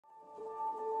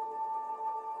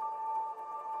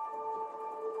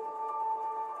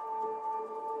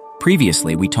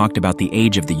Previously, we talked about the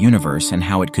age of the universe and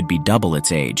how it could be double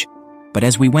its age. But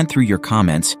as we went through your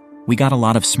comments, we got a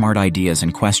lot of smart ideas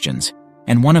and questions,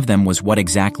 and one of them was what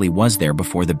exactly was there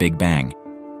before the Big Bang.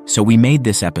 So we made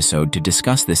this episode to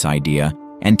discuss this idea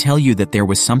and tell you that there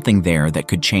was something there that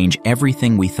could change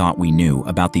everything we thought we knew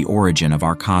about the origin of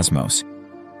our cosmos.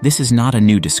 This is not a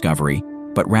new discovery,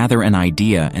 but rather an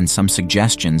idea and some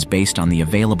suggestions based on the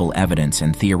available evidence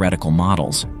and theoretical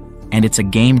models. And it's a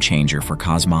game changer for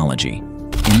cosmology.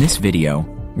 In this video,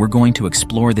 we're going to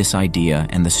explore this idea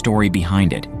and the story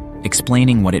behind it,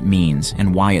 explaining what it means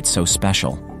and why it's so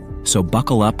special. So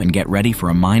buckle up and get ready for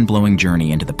a mind-blowing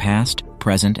journey into the past,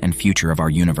 present, and future of our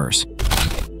universe.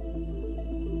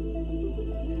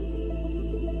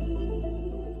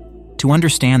 To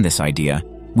understand this idea,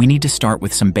 we need to start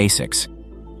with some basics.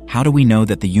 How do we know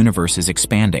that the universe is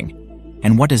expanding?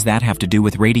 And what does that have to do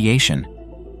with radiation?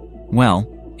 Well,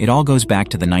 it all goes back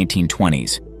to the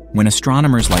 1920s, when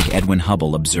astronomers like Edwin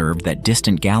Hubble observed that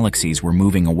distant galaxies were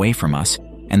moving away from us,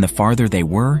 and the farther they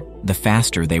were, the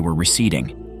faster they were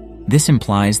receding. This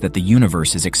implies that the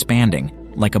universe is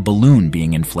expanding, like a balloon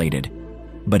being inflated.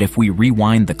 But if we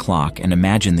rewind the clock and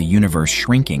imagine the universe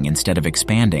shrinking instead of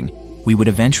expanding, we would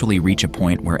eventually reach a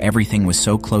point where everything was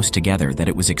so close together that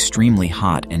it was extremely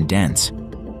hot and dense.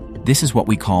 This is what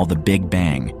we call the Big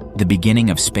Bang, the beginning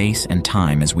of space and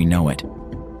time as we know it.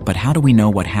 But how do we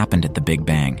know what happened at the Big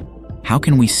Bang? How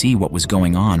can we see what was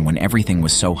going on when everything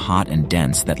was so hot and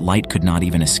dense that light could not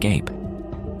even escape?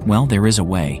 Well, there is a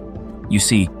way. You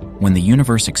see, when the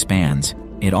universe expands,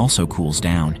 it also cools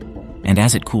down. And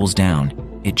as it cools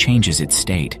down, it changes its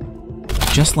state.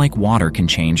 Just like water can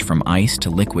change from ice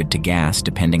to liquid to gas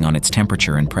depending on its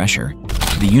temperature and pressure,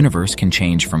 the universe can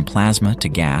change from plasma to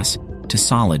gas to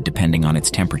solid depending on its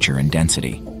temperature and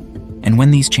density. And when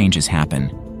these changes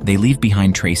happen, they leave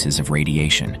behind traces of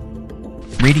radiation.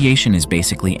 Radiation is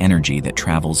basically energy that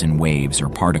travels in waves or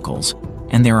particles,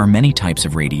 and there are many types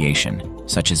of radiation,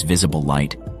 such as visible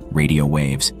light, radio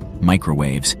waves,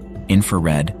 microwaves,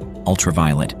 infrared,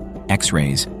 ultraviolet,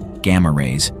 X-rays, gamma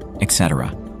rays,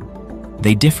 etc.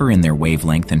 They differ in their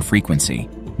wavelength and frequency,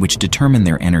 which determine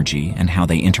their energy and how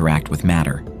they interact with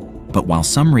matter. But while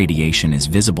some radiation is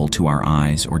visible to our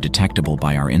eyes or detectable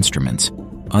by our instruments,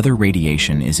 other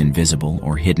radiation is invisible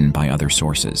or hidden by other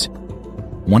sources.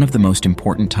 One of the most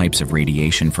important types of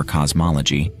radiation for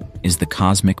cosmology is the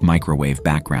cosmic microwave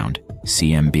background,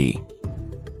 CMB.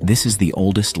 This is the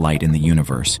oldest light in the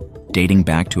universe, dating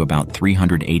back to about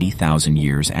 380,000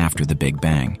 years after the Big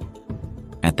Bang.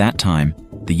 At that time,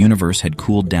 the universe had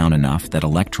cooled down enough that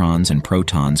electrons and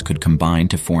protons could combine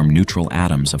to form neutral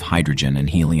atoms of hydrogen and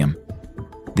helium.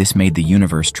 This made the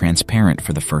universe transparent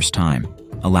for the first time,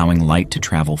 allowing light to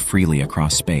travel freely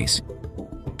across space.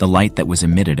 The light that was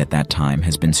emitted at that time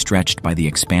has been stretched by the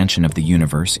expansion of the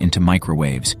universe into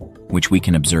microwaves, which we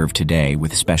can observe today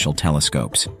with special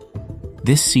telescopes.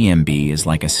 This CMB is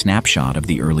like a snapshot of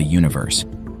the early universe.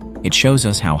 It shows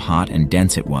us how hot and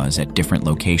dense it was at different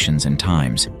locations and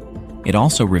times. It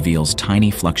also reveals tiny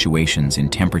fluctuations in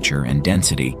temperature and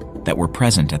density that were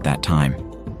present at that time.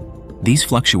 These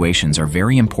fluctuations are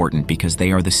very important because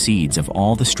they are the seeds of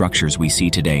all the structures we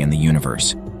see today in the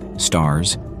universe: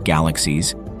 stars,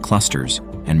 galaxies, clusters,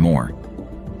 and more.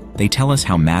 They tell us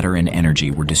how matter and energy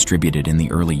were distributed in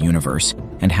the early universe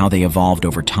and how they evolved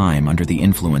over time under the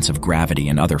influence of gravity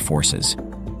and other forces.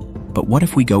 But what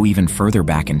if we go even further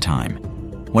back in time?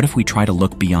 What if we try to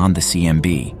look beyond the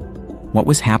CMB? What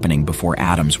was happening before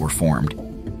atoms were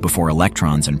formed, before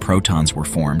electrons and protons were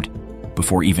formed,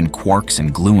 before even quarks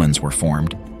and gluons were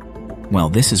formed? Well,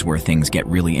 this is where things get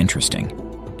really interesting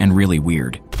and really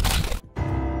weird.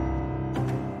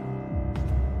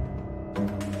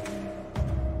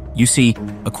 You see,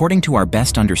 according to our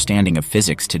best understanding of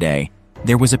physics today,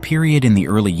 there was a period in the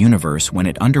early universe when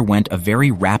it underwent a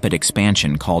very rapid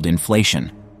expansion called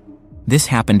inflation. This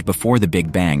happened before the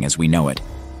Big Bang as we know it,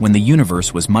 when the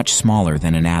universe was much smaller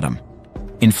than an atom.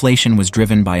 Inflation was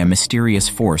driven by a mysterious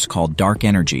force called dark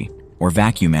energy, or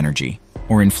vacuum energy,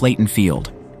 or Inflaton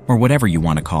field, or whatever you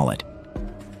want to call it.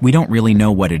 We don't really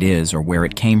know what it is or where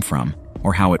it came from,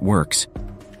 or how it works,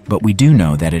 but we do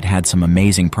know that it had some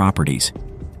amazing properties.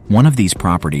 One of these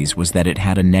properties was that it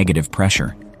had a negative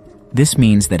pressure. This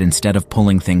means that instead of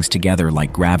pulling things together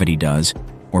like gravity does,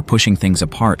 or pushing things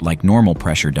apart like normal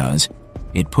pressure does,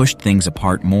 it pushed things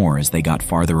apart more as they got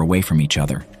farther away from each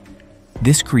other.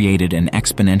 This created an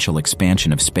exponential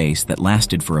expansion of space that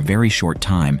lasted for a very short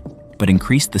time, but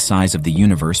increased the size of the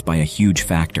universe by a huge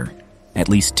factor, at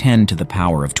least 10 to the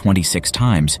power of 26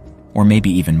 times, or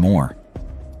maybe even more.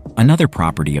 Another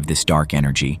property of this dark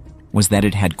energy was that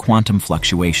it had quantum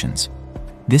fluctuations.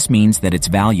 This means that its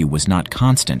value was not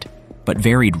constant, but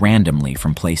varied randomly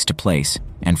from place to place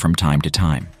and from time to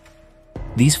time.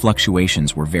 These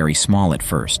fluctuations were very small at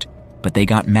first, but they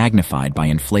got magnified by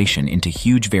inflation into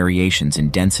huge variations in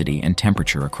density and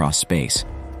temperature across space.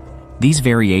 These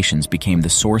variations became the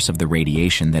source of the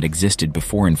radiation that existed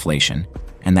before inflation,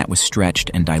 and that was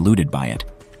stretched and diluted by it.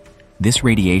 This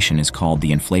radiation is called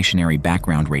the inflationary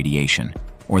background radiation,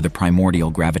 or the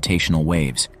primordial gravitational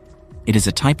waves. It is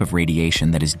a type of radiation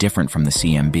that is different from the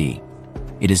CMB.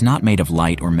 It is not made of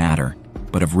light or matter,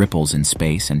 but of ripples in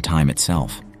space and time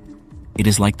itself. It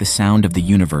is like the sound of the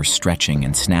universe stretching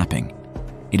and snapping.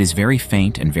 It is very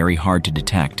faint and very hard to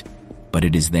detect, but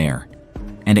it is there.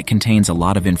 And it contains a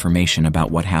lot of information about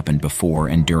what happened before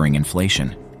and during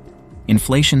inflation.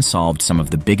 Inflation solved some of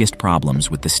the biggest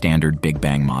problems with the standard Big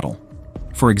Bang model.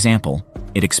 For example,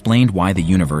 it explained why the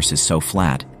universe is so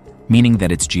flat, meaning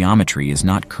that its geometry is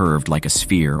not curved like a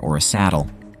sphere or a saddle,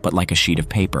 but like a sheet of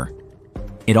paper.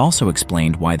 It also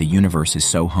explained why the universe is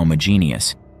so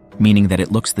homogeneous, meaning that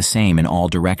it looks the same in all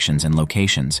directions and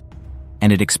locations.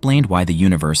 And it explained why the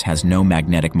universe has no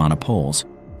magnetic monopoles,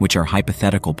 which are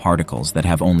hypothetical particles that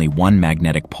have only one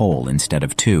magnetic pole instead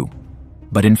of two.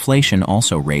 But inflation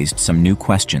also raised some new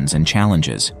questions and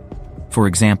challenges. For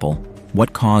example,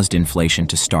 what caused inflation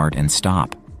to start and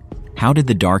stop? How did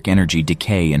the dark energy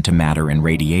decay into matter and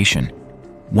radiation?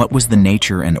 What was the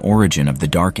nature and origin of the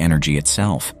dark energy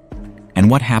itself? And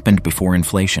what happened before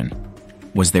inflation?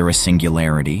 Was there a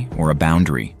singularity or a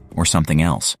boundary or something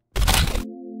else?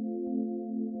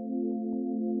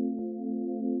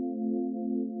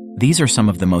 These are some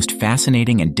of the most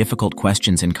fascinating and difficult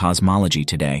questions in cosmology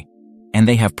today, and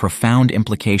they have profound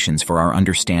implications for our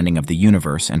understanding of the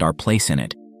universe and our place in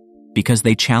it, because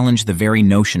they challenge the very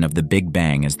notion of the Big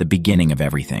Bang as the beginning of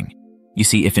everything. You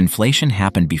see, if inflation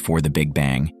happened before the Big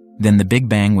Bang, then the Big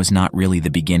Bang was not really the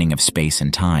beginning of space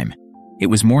and time. It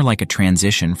was more like a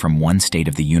transition from one state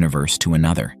of the universe to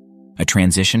another, a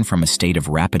transition from a state of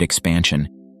rapid expansion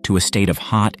to a state of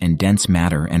hot and dense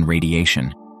matter and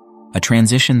radiation, a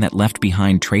transition that left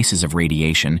behind traces of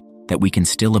radiation that we can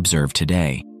still observe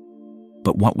today.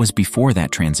 But what was before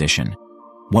that transition?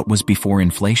 What was before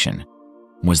inflation?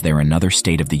 Was there another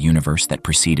state of the universe that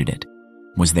preceded it?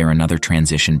 Was there another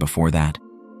transition before that?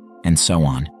 And so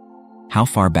on. How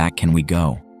far back can we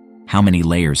go? How many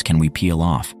layers can we peel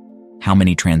off? How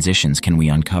many transitions can we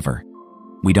uncover?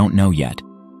 We don't know yet.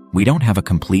 We don't have a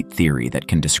complete theory that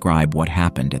can describe what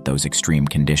happened at those extreme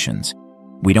conditions.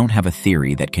 We don't have a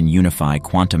theory that can unify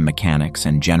quantum mechanics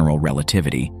and general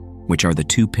relativity, which are the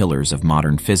two pillars of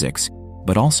modern physics,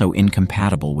 but also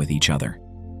incompatible with each other.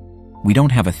 We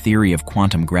don't have a theory of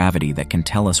quantum gravity that can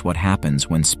tell us what happens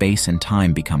when space and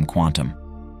time become quantum.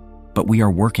 But we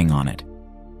are working on it.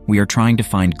 We are trying to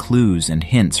find clues and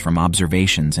hints from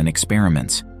observations and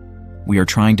experiments. We are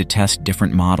trying to test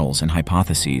different models and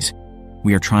hypotheses.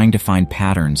 We are trying to find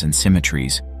patterns and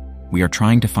symmetries. We are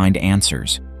trying to find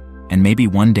answers. And maybe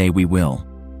one day we will.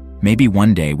 Maybe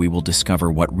one day we will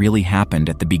discover what really happened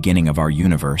at the beginning of our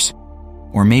universe.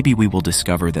 Or maybe we will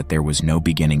discover that there was no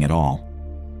beginning at all.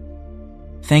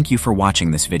 Thank you for watching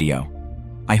this video.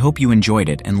 I hope you enjoyed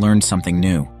it and learned something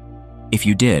new. If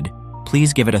you did,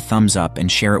 please give it a thumbs up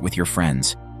and share it with your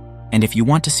friends. And if you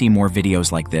want to see more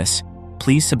videos like this,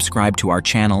 please subscribe to our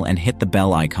channel and hit the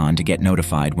bell icon to get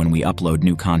notified when we upload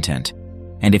new content.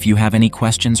 And if you have any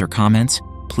questions or comments,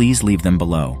 please leave them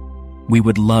below. We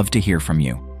would love to hear from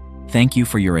you. Thank you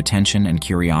for your attention and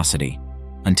curiosity.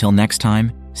 Until next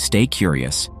time, stay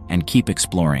curious and keep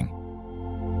exploring.